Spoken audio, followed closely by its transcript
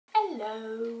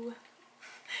Hello.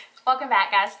 Welcome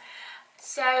back, guys.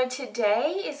 So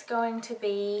today is going to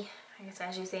be, I guess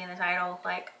as you see in the title,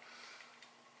 like,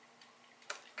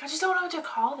 I just don't know what to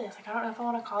call this. Like, I don't know if I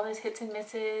want to call this hits and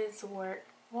misses or,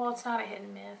 well, it's not a hit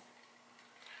and miss.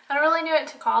 I don't really know what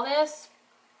to call this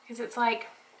because it's like,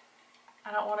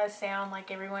 I don't want to sound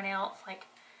like everyone else, like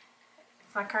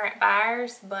it's my current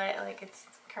buyers, but like it's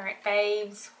current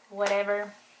faves,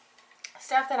 whatever.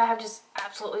 Stuff that I have just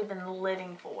absolutely been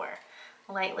living for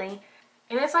lately.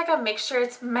 And it's like a mixture.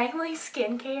 It's mainly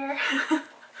skincare,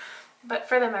 but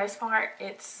for the most part,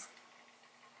 it's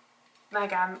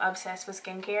like I'm obsessed with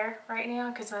skincare right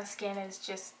now because my skin is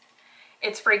just,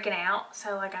 it's freaking out.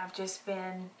 So like I've just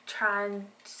been trying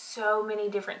so many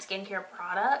different skincare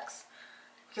products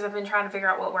because I've been trying to figure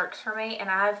out what works for me, and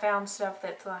I've found stuff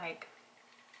that's like,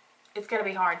 it's gonna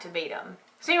be hard to beat them.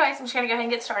 So anyways, I'm just gonna go ahead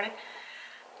and get started.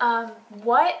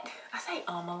 What I say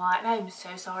a lot, and I'm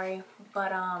so sorry,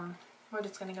 but we're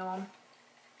just gonna go on.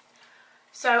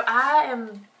 So I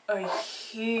am a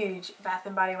huge Bath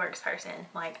and Body Works person,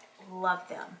 like love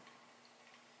them.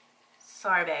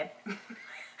 Sorry babe.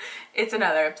 It's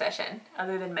another obsession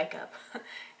other than makeup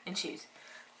and shoes,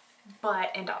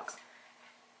 and dogs.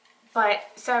 But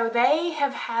so they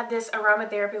have had this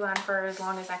aromatherapy line for as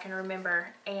long as I can remember,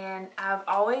 and I've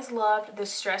always loved the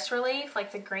stress relief,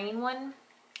 like the green one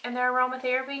in their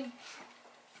aromatherapy,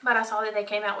 but I saw that they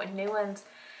came out with new ones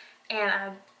and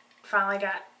I finally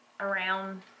got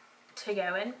around to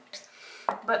going.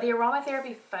 But the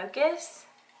aromatherapy focus,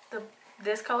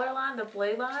 this color line, the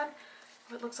blue line,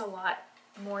 it looks a lot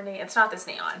more neon. It's not this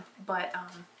neon, but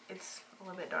it's a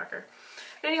little bit darker.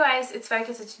 But anyways, it's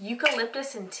focus. It's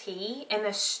eucalyptus and tea, and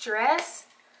the stress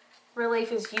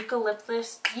relief is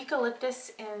eucalyptus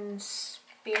and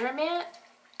spearmint,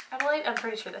 I believe. I'm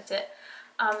pretty sure that's it.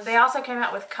 They also came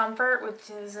out with comfort,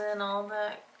 which is in all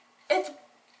the,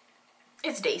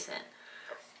 it's decent,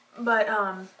 but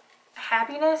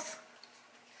happiness,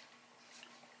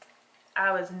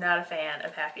 I was not a fan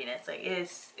of happiness. Like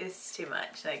it's too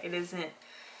much. Like it isn't,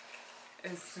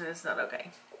 it's not okay.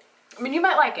 I mean, you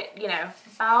might like it, you know,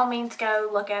 by all means go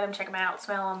look at them, check them out,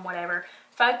 smell them, whatever.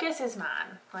 Focus is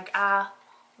mine. Like I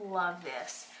love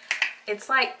this. It's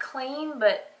like clean,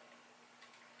 but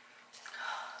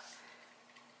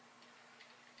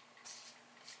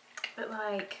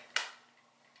like,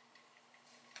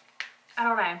 I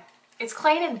don't know. It's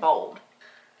clean and bold.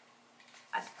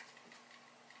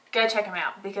 Go check them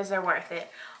out because they're worth it.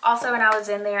 Also, when I was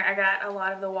in there, I got a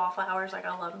lot of the Wallflowers. Like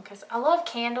I love them because I love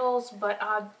candles, but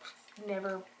I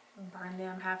never burn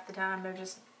them half the time. They're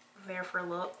just there for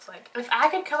looks. Like if I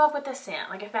could come up with a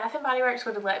scent, like if Bath and Body Works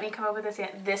would have let me come up with a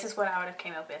scent, this is what I would have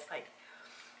came up with. Like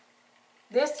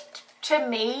this, to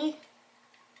me,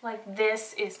 like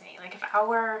this is me. Like if I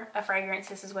were a fragrance,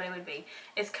 this is what it would be.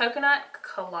 It's coconut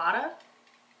colada.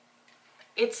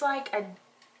 It's like a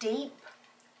deep,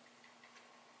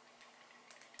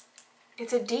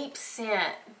 it's a deep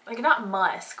scent. Like not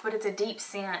musk, but it's a deep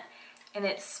scent. And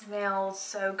it smells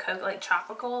so like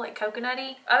tropical, like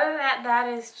coconutty. Other than that, that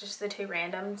is just the two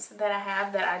randoms that I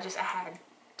have that I had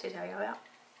to tell you about.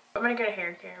 I'm gonna go to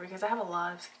hair care because I have a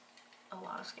lot of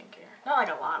skincare. Not like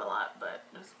a lot, but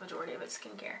the majority of it's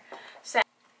skincare. So,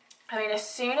 I mean, as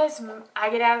soon as I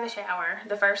get out of the shower,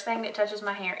 the first thing that touches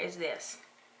my hair is this.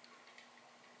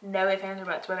 No ifs, ands, or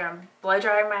buts. Whether I'm blow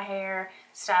drying my hair,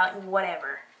 styling,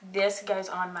 whatever. This goes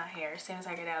on my hair as soon as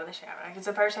I get out of the shower. Like, it's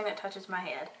the first thing that touches my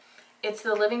head. It's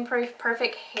the Living Proof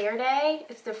Perfect Hair Day.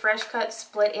 It's the Fresh Cut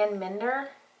Split End Mender.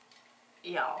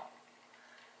 Y'all.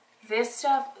 This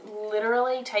stuff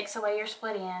literally takes away your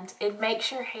split ends. It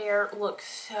makes your hair look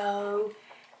so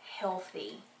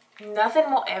healthy.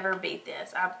 Nothing will ever beat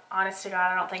this. Honest to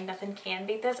God, I don't think nothing can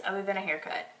beat this other than a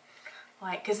haircut.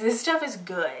 Like, because this stuff is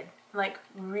good. Like,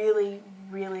 really,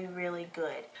 really, really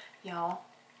good. Y'all,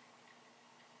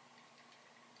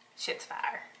 shit's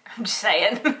fire. I'm just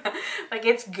saying. Like,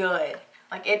 it's good.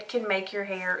 Like, it can make your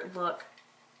hair look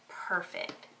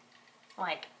perfect.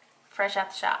 Like, fresh out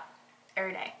the shop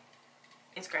every day.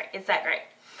 It's great. It's that great.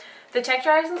 The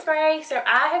texturizing spray. So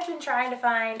I have been trying to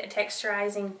find a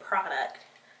texturizing product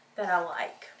that I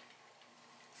like.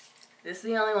 This is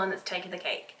the only one that's taking the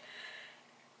cake.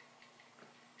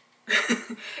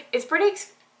 It's pretty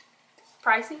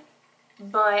pricey,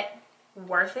 but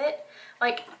worth it.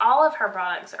 Like all of her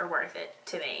products are worth it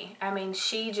to me. I mean,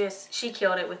 she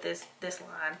killed it with this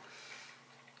line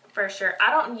for sure.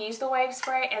 I don't use the wave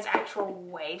spray as actual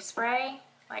wave spray.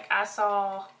 Like I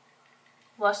saw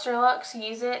Luster Lux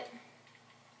use it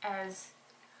as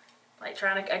like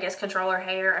trying to, I guess, control her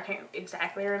hair. I can't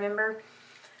exactly remember.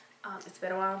 It's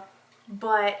been a while,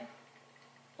 but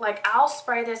like I'll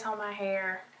spray this on my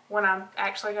hair when I'm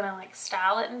actually gonna like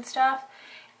style it and stuff.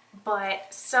 But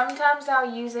sometimes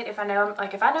I'll use it if I know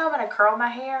I'm gonna curl my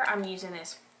hair, I'm using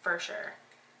this for sure.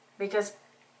 Because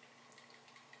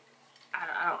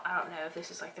I don't know if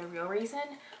this is like the real reason,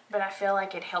 but I feel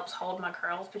like it helps hold my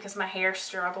curls because my hair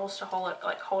struggles to hold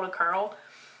a curl.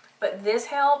 But this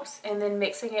helps, and then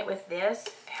mixing it with this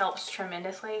helps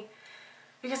tremendously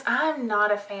because I'm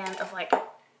not a fan of like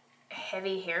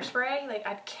heavy hairspray. Like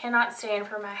I cannot stand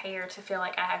for my hair to feel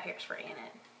like I have hairspray in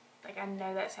it. Like I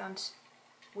know that sounds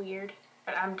weird,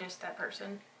 but I'm just that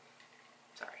person.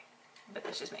 Sorry, but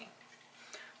that's just me.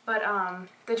 But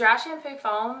the dry shampoo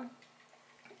foam,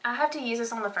 I have to use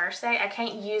this on the first day. I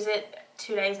can't use it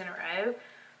 2 days in a row.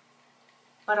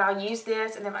 But I'll use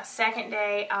this, and then my second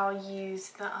day I'll use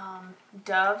the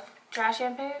Dove dry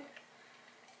shampoo.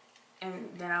 And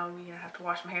then I'll have to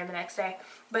wash my hair the next day.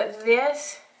 But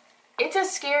this, it's a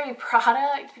scary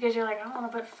product because you're like, I don't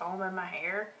want to put foam in my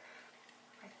hair.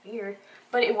 Like, weird.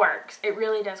 But it works. It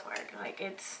really does work. Like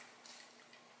it's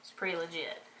pretty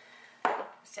legit.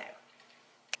 So,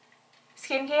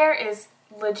 skincare is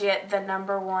legit the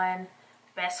 #1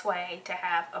 best way to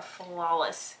have a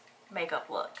flawless makeup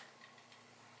look.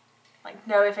 Like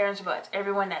no ifs, ands, or buts.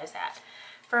 Everyone knows that.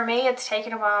 For me, it's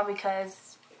taken a while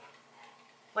because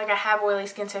like I have oily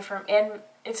skin, so and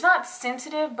it's not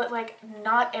sensitive, but like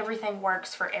not everything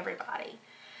works for everybody.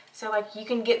 So like you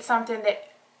can get something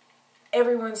that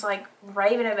everyone's like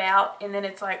raving about, and then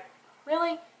it's like,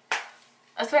 really?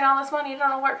 I spent all this money, it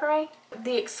don't work for me?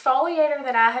 The exfoliator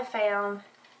that I have found,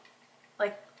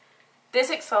 like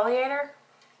this exfoliator,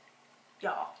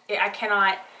 y'all, I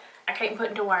can't put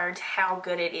into words how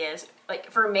good it is.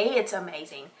 Like for me, it's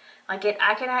amazing. Like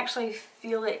I can actually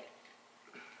feel it.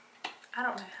 I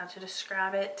don't know how to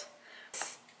describe it.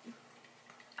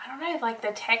 I don't know, like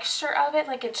the texture of it,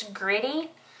 like it's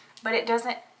gritty, but it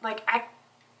doesn't, like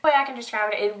the way I can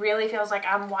describe it, it really feels like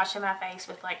I'm washing my face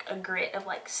with like a grit of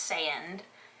like sand.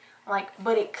 Like,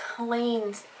 but it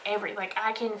cleans like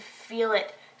I can feel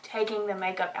it taking the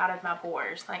makeup out of my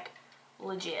pores, like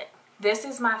legit. This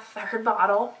is my 3rd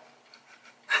bottle.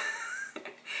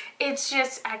 It's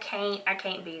just, I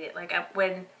can't beat it. Like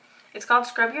when it's called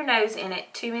Scrub Your Nose in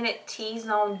it, 2-minute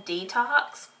T-zone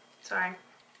detox. Sorry.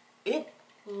 It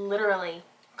literally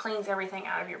cleans everything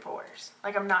out of your pores.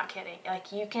 Like I'm not kidding.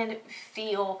 Like you can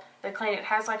feel the clean. It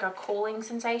has like a cooling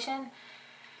sensation.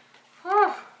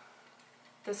 Whew.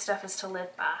 This stuff is to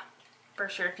live by, for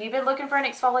sure. If you've been looking for an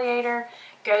exfoliator,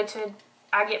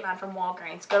 I get mine from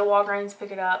Walgreens. Go to Walgreens,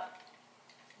 pick it up.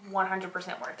 100%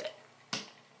 worth it.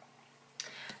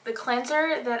 The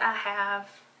cleanser that I have,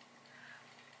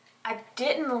 I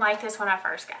didn't like this when I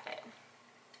first got it.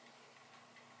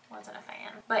 Wasn't a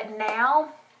fan. But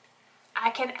now, I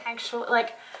can actually,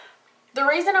 like, the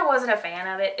reason I wasn't a fan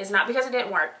of it is not because it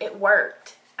didn't work. It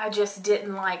worked. I just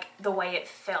didn't like the way it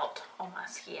felt on my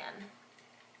skin.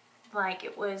 Like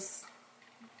it was,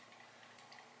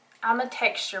 I'm a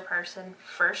texture person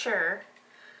for sure.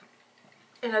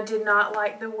 And I did not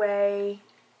like the way,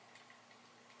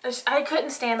 I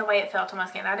couldn't stand the way it felt on my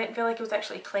skin. I didn't feel like it was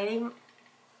actually cleaning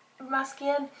my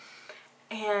skin.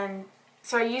 And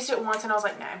so I used it once and I was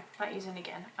like, no, not using it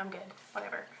again. I'm good,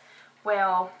 whatever.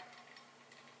 Well,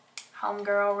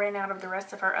 homegirl ran out of the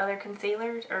rest of her other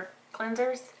concealers or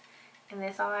cleansers, and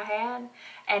that's all I had.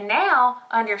 And now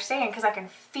I understand because I can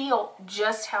feel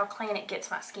just how clean it gets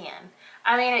my skin.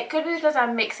 I mean, it could be because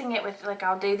I'm mixing it with, like,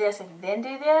 I'll do this and then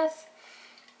do this,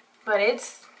 but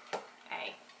it's,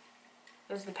 hey,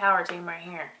 this is the power team right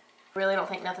here. I really don't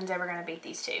think nothing's ever going to beat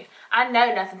these two. I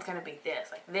know nothing's going to beat this.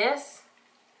 Like this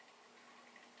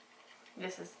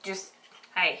is just,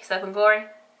 hey, Soap and Glory,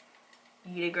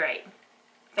 you did great.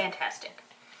 Fantastic.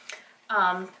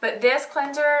 But this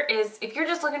cleanser is, if you're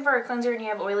just looking for a cleanser and you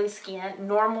have oily skin,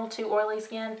 normal to oily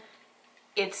skin,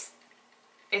 it's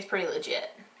pretty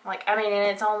legit. Like, I mean,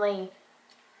 and it's only,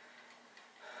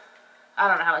 I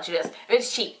don't know how much it is.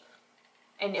 It's cheap.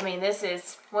 And I mean, this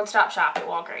is one-stop shop at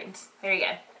Walgreens. There you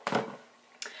go.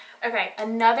 Okay,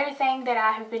 another thing that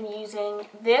I have been using,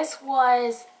 this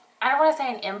was, I don't want to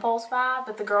say an impulse buy,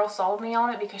 but the girl sold me on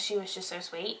it because she was just so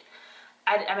sweet.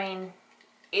 I mean,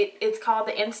 it's called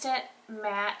the Instant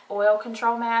Matte Oil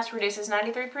Control Mask. Reduces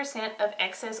 93% of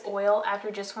excess oil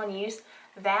after just one use.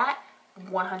 That,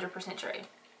 100% true.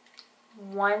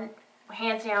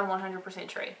 Hands down, 100%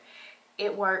 true.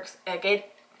 It works.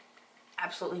 Like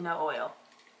absolutely no oil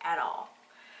at all.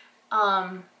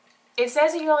 It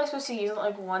says that you're only supposed to use it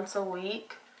like once a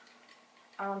week.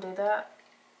 I don't do that.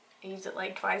 I use it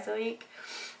like twice a week.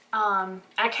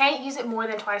 I can't use it more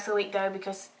than twice a week though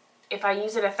because if I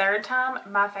use it a third time,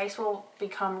 my face will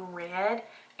become red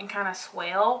and kind of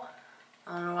swell.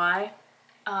 I don't know why.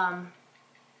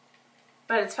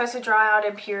 But it's supposed to dry out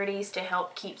impurities to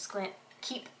help keep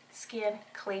skin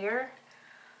clear.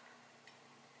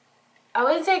 I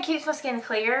wouldn't say it keeps my skin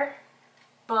clear,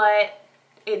 but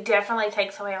it definitely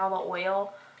takes away all the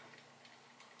oil.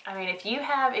 I mean, if you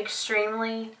have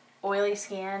extremely oily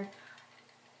skin,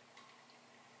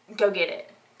 go get it.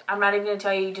 I'm not even going to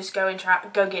tell you, just go and try,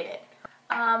 go get it.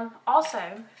 Also,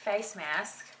 face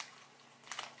mask.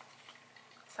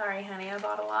 Sorry, honey, I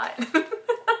bought a lot.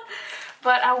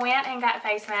 But I went and got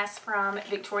face masks from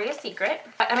Victoria's Secret.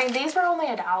 I mean, these were only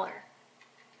 $1.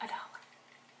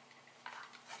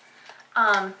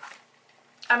 I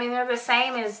mean, they're the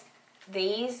same as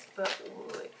these, but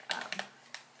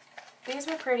these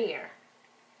were prettier.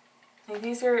 Like,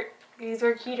 these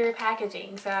were cuter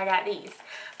packaging, so I got these.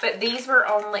 But these were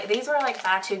like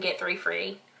buy 2 get 3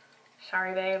 free.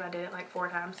 Sorry, babe, I did it like 4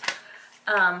 times.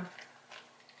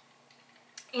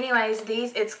 Anyways,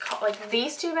 like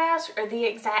these 2 masks are the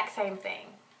exact same thing.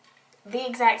 The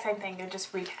exact same thing. They're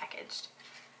just repackaged.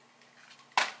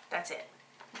 That's it.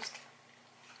 Just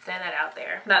throw that out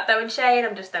there. Not throwing shade.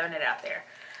 I'm just throwing it out there.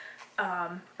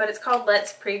 But it's called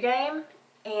Let's Pregame,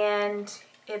 and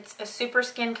it's a super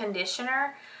skin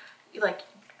conditioner. You like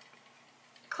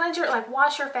cleanse your, like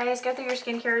wash your face, go through your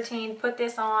skincare routine, put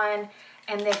this on,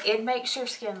 and then it makes your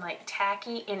skin like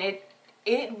tacky, and it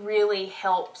really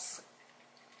helps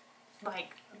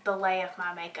like the lay of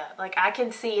my makeup. Like I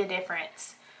can see a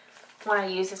difference when I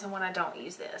use this and when I don't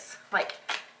use this. Like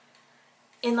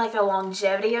in like the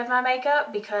longevity of my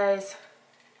makeup, because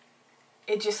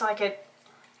it just like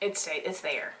it's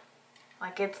there.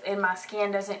 Like it's in my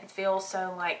skin, doesn't feel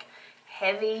so like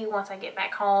heavy once I get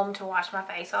back home to wash my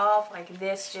face off. Like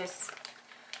this just,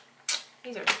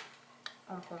 these are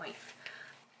on point.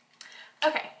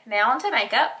 Okay, now onto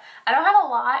makeup. I don't have a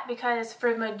lot because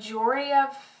for the majority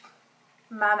of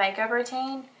my makeup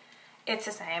routine, it's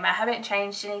the same. I haven't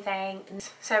changed anything.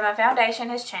 So my foundation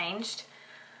has changed,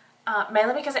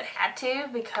 mainly because it had to,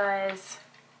 because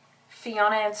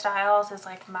Fiona and Styles is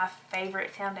like my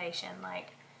favorite foundation.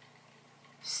 Like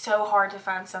so hard to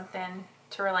find something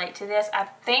to relate to this. I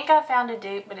think I found a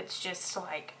dupe, but it's just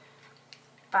like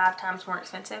 5 times more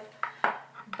expensive.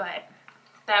 But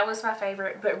that was my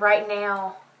favorite. But right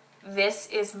now, this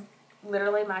is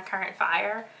literally my current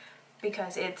fire,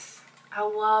 because I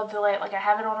love the light. Like I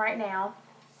have it on right now.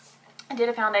 I did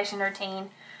a foundation routine.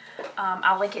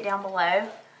 I'll link it down below.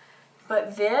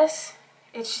 But this,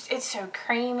 it's so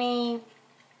creamy,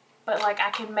 but like I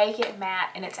can make it matte,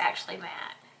 and it's actually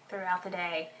matte throughout the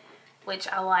day, which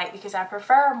I like because I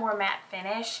prefer a more matte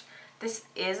finish. This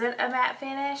isn't a matte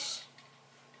finish,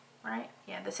 right?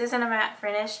 Yeah, this isn't a matte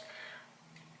finish.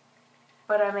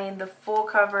 But I mean, the full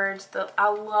coverage, I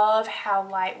love how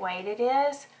lightweight it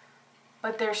is,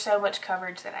 but there's so much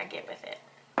coverage that I get with it.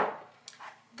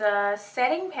 The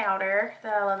setting powder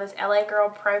that I love is LA Girl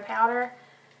Pro Powder.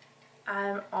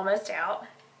 I'm almost out.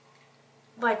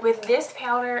 Like with this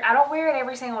powder, I don't wear it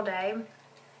every single day,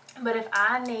 but if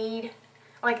I need,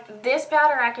 like this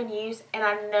powder I can use and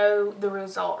I know the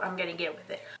result I'm going to get with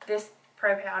it. This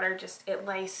Pro Powder just, it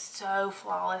lays so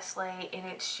flawlessly, and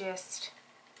it's just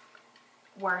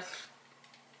worth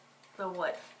the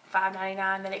what,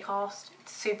 $5.99 that it costs.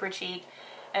 It's super cheap,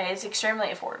 and it's extremely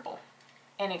affordable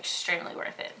and extremely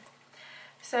worth it.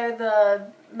 So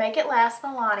the Make It Last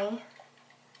Milani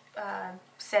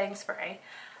setting spray,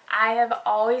 I have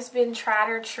always been tried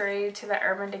or true to the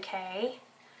Urban Decay,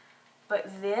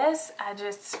 but this I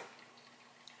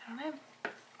don't know,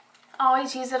 I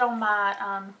always use it on my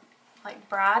like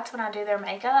brides when I do their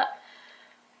makeup,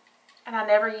 and I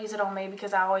never use it on me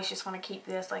because I always just want to keep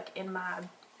this like in my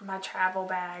travel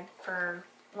bag for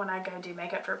when I go do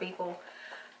makeup for people.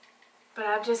 But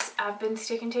I've been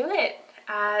sticking to it.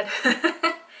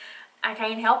 I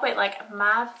can't help it. Like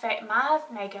my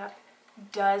makeup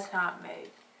does not move.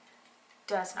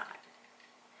 Does not.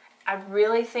 I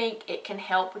really think it can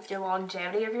help with your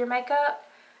longevity of your makeup.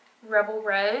 Rebel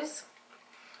Rose.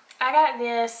 I got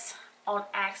this on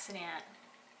accident.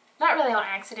 Not really on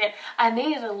accident. I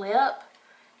needed a lip,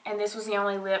 and this was the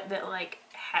only lip that like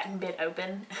hadn't been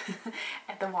open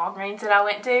at the Walgreens that I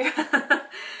went to.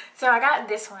 So I got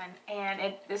this one,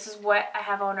 and this is what I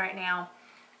have on right now.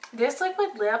 This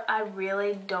liquid lip, I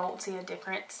really don't see a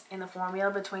difference in the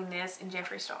formula between this and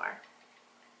Jeffree Star.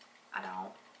 I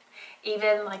don't.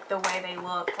 Even like the way they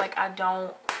look, like I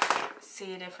don't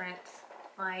see a difference.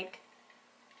 Like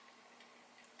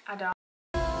I don't.